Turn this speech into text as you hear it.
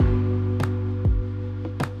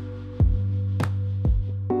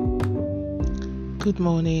Good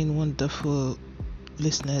morning, wonderful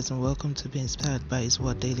listeners, and welcome to Be Inspired by His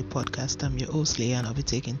Word Daily Podcast. I'm your host, Leah, and I'll be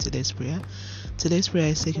taking today's prayer. Today's prayer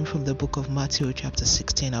is taken from the book of Matthew, chapter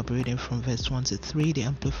 16. I'll be reading from verse 1 to 3, the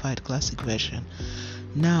Amplified Classic Version.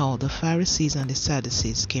 Now, the Pharisees and the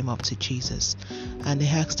Sadducees came up to Jesus, and they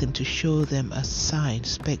asked him to show them a sign,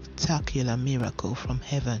 spectacular miracle from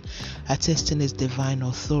heaven, attesting his divine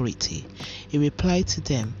authority. He replied to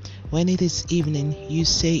them, "When it is evening, you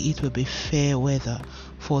say it will be fair weather,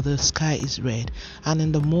 for the sky is red, and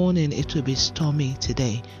in the morning it will be stormy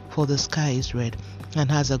today, for the sky is red,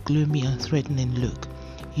 and has a gloomy and threatening look.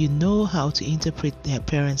 You know how to interpret the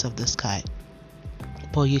appearance of the sky,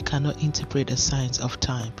 but you cannot interpret the signs of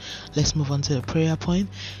time." Let's move on to the prayer point.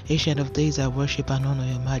 Ancient of days, I worship and honor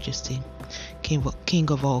your majesty. King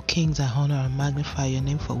of all kings, I honor and magnify your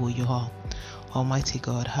name for who you are. Almighty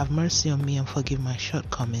God, have mercy on me and forgive my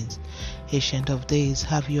shortcomings. Ancient of days,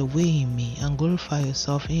 have your way in me and glorify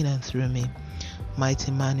yourself in and through me.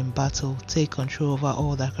 Mighty man in battle, take control over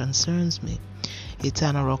all that concerns me.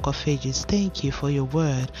 Eternal Rock of Ages, thank you for your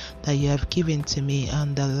word that you have given to me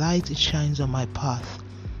and the light it shines on my path.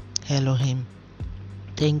 Elohim,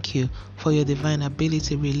 thank you for your divine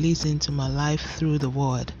ability released into my life through the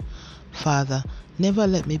word. Father, never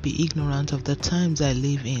let me be ignorant of the times I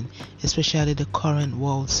live in, especially the current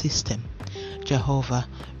world system. Jehovah,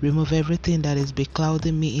 remove everything that is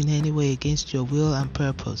beclouding me in any way against your will and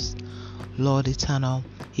purpose. Lord Eternal,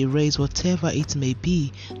 erase whatever it may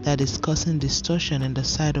be that is causing distortion in the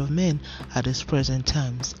sight of men at this present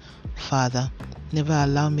times. Father, never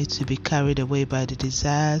allow me to be carried away by the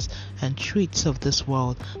desires and treats of this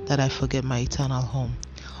world that I forget my eternal home.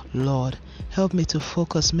 Lord, help me to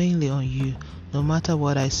focus mainly on you, no matter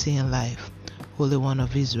what I see in life. Holy One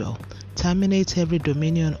of Israel, terminate every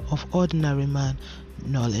dominion of ordinary man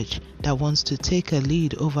knowledge that wants to take a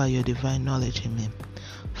lead over your divine knowledge in me.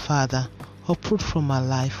 Father, uproot from my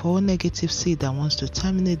life all negative seed that wants to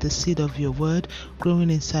terminate the seed of your word growing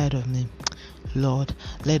inside of me. Lord,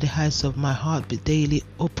 let the eyes of my heart be daily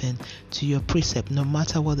open to your precept, no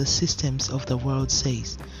matter what the systems of the world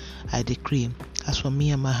says. I decree, as for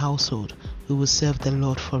me and my household, we will serve the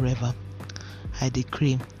Lord forever. I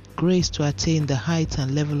decree, grace to attain the height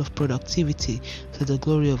and level of productivity to the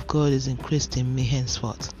glory of God is increased in me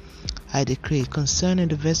henceforth. I decree, concerning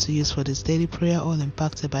the vessel used for this daily prayer, all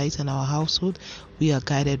impacted by it in our household, we are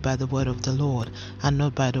guided by the word of the Lord and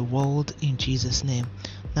not by the world, in Jesus' name.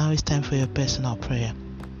 Now it's time for your personal prayer.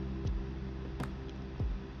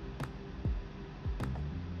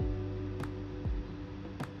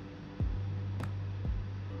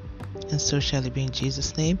 And so shall it be in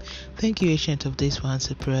Jesus' name. Thank you, Ancient of Days, for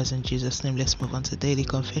answered prayers in Jesus' name. Let's move on to daily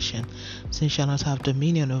confession. Sin shall not have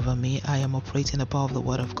dominion over me. I am operating above the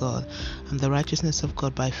word of God. I'm the righteousness of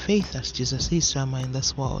God by faith, as Jesus is, so am I in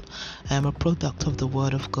this world. I am a product of the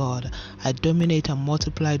word of God. I dominate and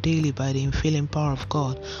multiply daily by the infilling power of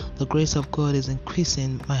God. The grace of God is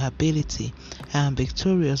increasing my ability. I am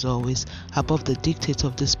victorious always, above the dictates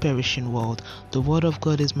of this perishing world. The word of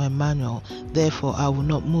God is my manual. Therefore, I will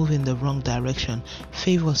not move in the wrong direction.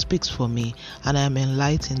 Favor speaks for me, and I am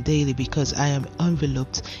enlightened daily because I am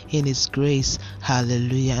enveloped in His grace.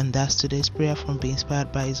 Hallelujah. And that's today's prayer from Be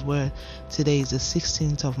Inspired by His Word. Today is the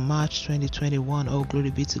 16th of March 2021. Oh, glory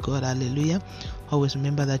be to God. Hallelujah. Always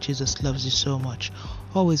remember that Jesus loves you so much.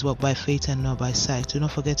 Always walk by faith and not by sight. Do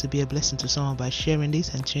not forget to be a blessing to someone by sharing this,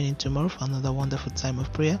 and tune in tomorrow for another wonderful time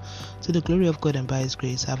of prayer. To the glory of God and by His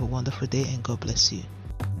grace, have a wonderful day and God bless you.